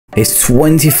It's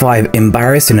 25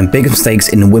 embarrassing and big mistakes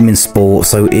in women's sport,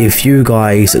 so if you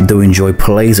guys do enjoy,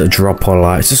 please drop a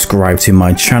like, subscribe to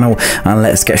my channel, and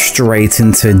let's get straight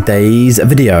into today's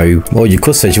video. Well, you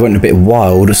could say she went a bit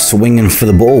wild swinging for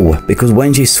the ball, because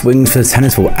when she swings for the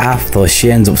tennis ball after, she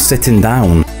ends up sitting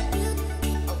down.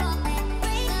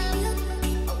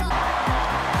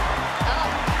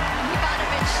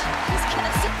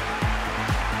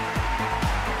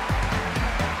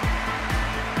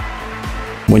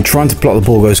 When trying to block, the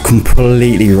ball goes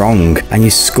completely wrong and you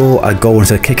score a goal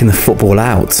instead of kicking the football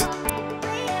out.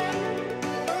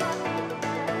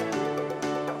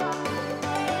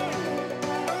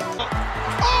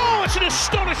 Oh, it's an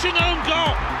astonishing own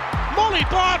goal! Molly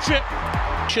Bartrip!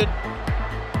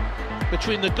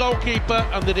 Between the goalkeeper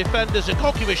and the defenders, the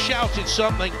goalkeeper shouted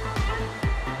something.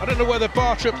 I don't know whether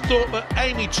Bartrip thought that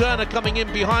Amy Turner coming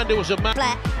in behind her was a man.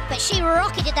 But she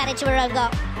rocketed that into her own goal.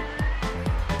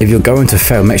 If you're going to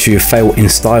fail, make sure you fail in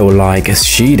style like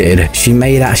she did. She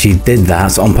actually did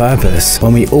that on purpose,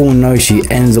 when we all know she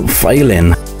ends up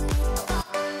failing.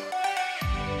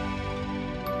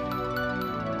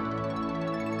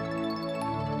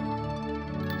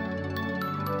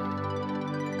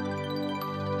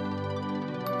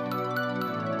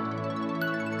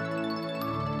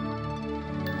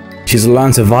 She's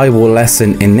learned a valuable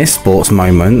lesson in this sports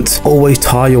moment. Always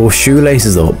tie your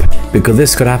shoelaces up, because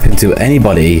this could happen to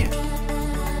anybody.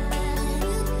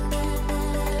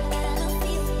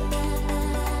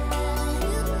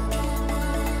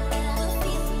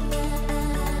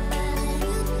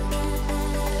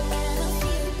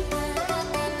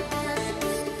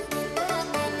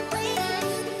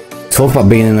 Talk about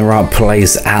being in the right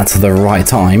place at the right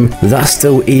time. That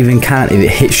still even counts if it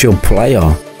hits your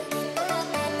player.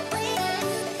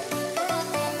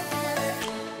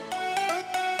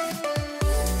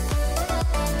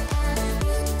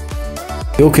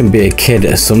 You can be a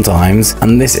kid sometimes,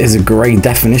 and this is a great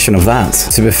definition of that.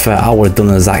 To be fair, I would have done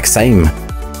the exact same.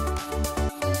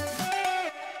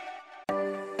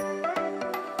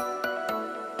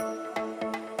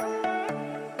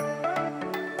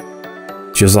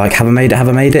 She was like, have I made it, have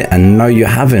I made it? And no, you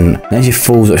haven't. Then she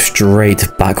falls straight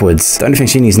backwards. The only thing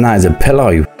she needs now is a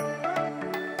pillow.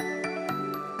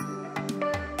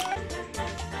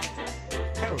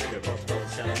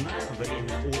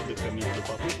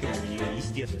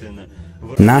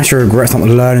 Now she regrets not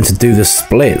learning to do the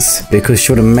splits, because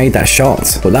she would have made that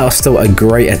shot. But that was still a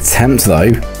great attempt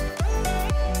though.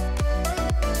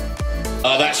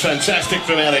 Oh, that's fantastic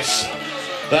from Ellis.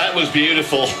 That was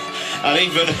beautiful. And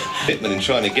even Pittman in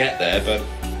trying to get there, but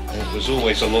it was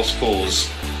always a lost cause.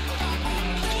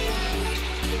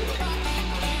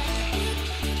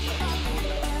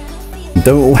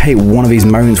 Don't all hate one of these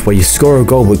moments where you score a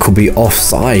goal but could be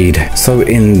offside. So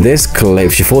in this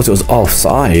clip, she thought it was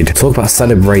offside. Talk about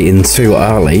celebrating too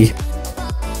early.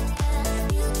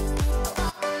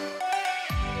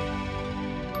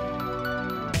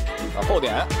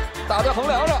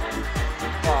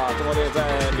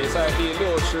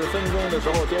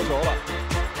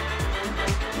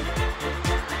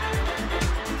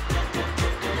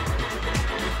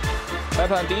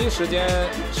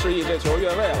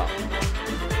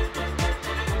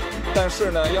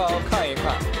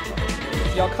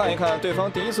要看一看对方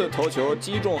第一次投球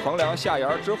击中横梁下沿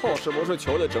之后，是不是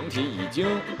球的整体已经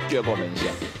越过门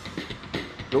线。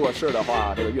如果是的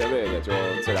话，这个越位的就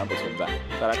自然不存在。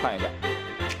再来看一下，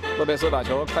洛佩斯把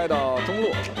球开到中路，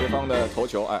对方的头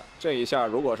球，哎，这一下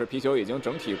如果是皮球已经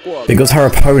整体过了。Because her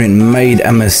opponent made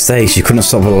a mistake, she couldn't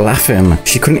stop laughing.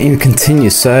 She couldn't even continue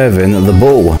serving the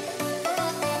ball.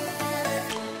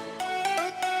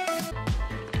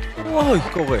 哦，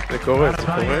够位，够位，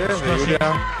够位，有点。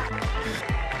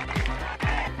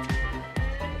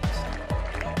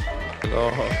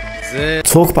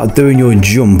Talk about doing your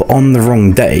jump on the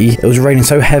wrong day. It was raining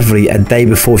so heavily a day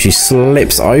before she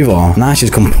slips over. Now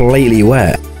she's completely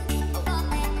wet.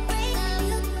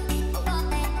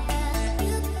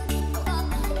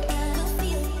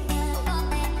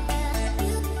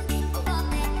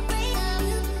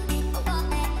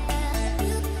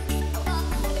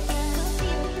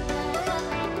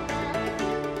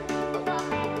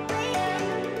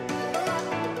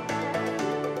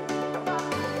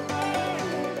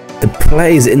 The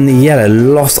players in the yellow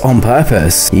lost on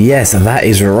purpose. Yes, that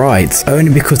is right.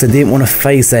 Only because they didn't want to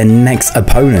face their next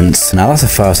opponents. Now that's the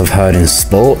first I've heard in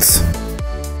sports.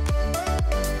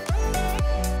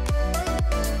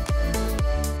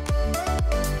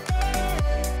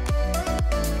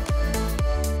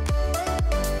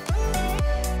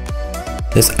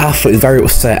 This athlete is very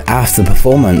upset after the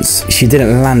performance. She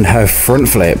didn't land her front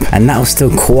flip, and that was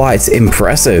still quite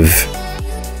impressive.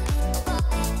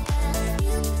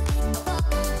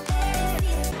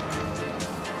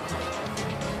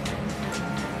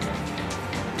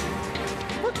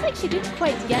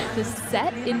 to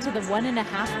set into the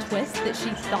 1.5 twist that she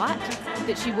thought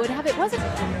that she would have. It wasn't.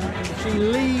 She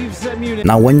leaves Munich.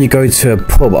 Now when you go to a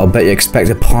pub, I bet you expect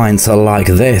a pint like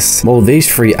this. Well,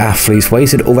 these three athletes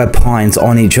wasted all their pints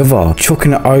on each other,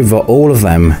 chucking it over all of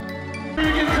them.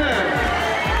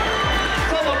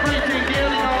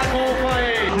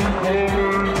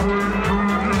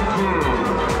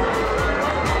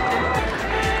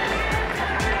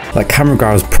 That camera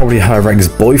guy was probably her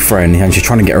ex-boyfriend and she's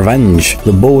trying to get revenge.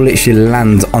 The ball literally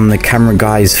lands on the camera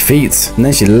guy's feet and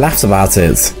then she laughs about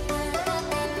it.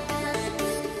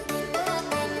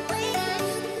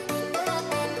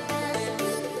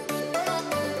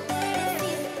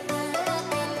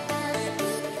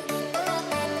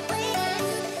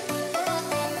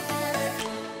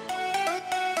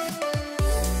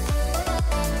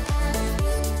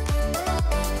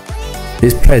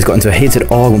 These players got into a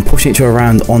heated argument, pushing each other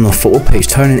around on the football pitch,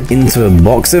 turning it into a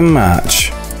boxing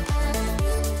match.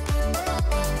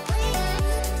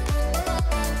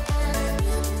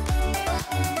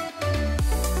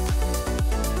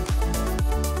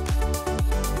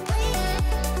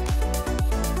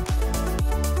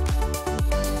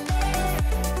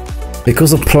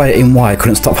 Because the player in white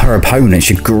couldn't stop her opponent,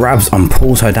 she grabs and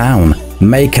pulls her down,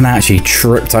 making her actually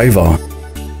tripped over.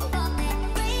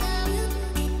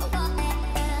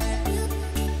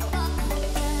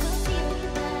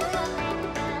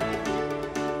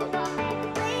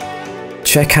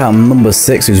 Check out number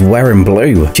 6 who's wearing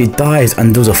blue. She dives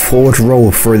and does a forward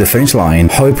roll through the finish line,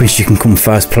 hoping she can come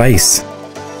first place.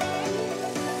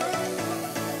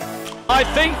 I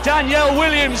think Danielle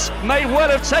Williams may well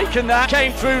have taken that,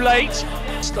 came through late.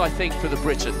 I think for the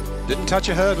Briton. Didn't touch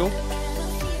a hurdle.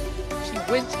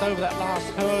 She winced over that last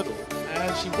hurdle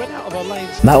and she went out of her lane.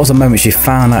 That was the moment she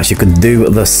found out she could do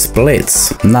the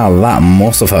splits. Now that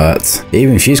must have hurt.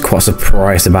 Even she's quite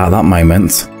surprised about that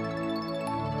moment.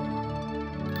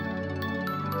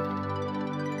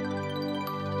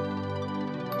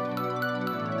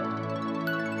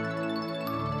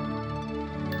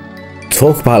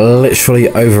 Talk about literally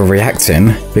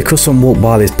overreacting. Because someone walked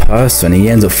by this person, he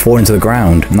ends up falling to the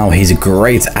ground. Now he's a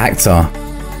great actor.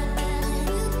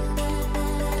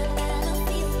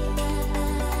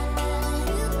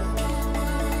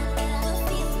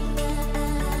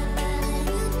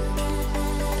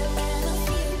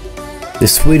 The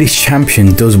Swedish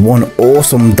champion does one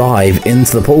awesome dive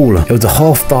into the pool. It was a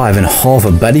half dive and half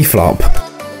a belly flop.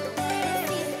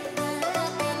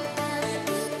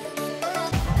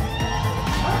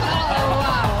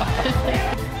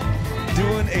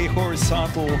 Doing a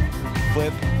horizontal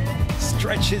flip,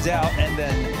 stretches out, and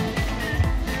then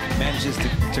manages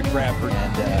to grab her.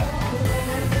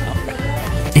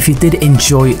 If you did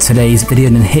enjoy today's video,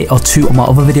 then hit or two of my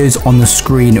other videos on the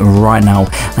screen right now.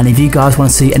 And if you guys want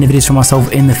to see any videos from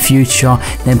myself in the future,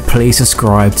 then please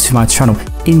subscribe to my channel.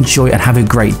 Enjoy and have a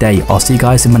great day. I'll see you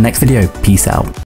guys in my next video. Peace out.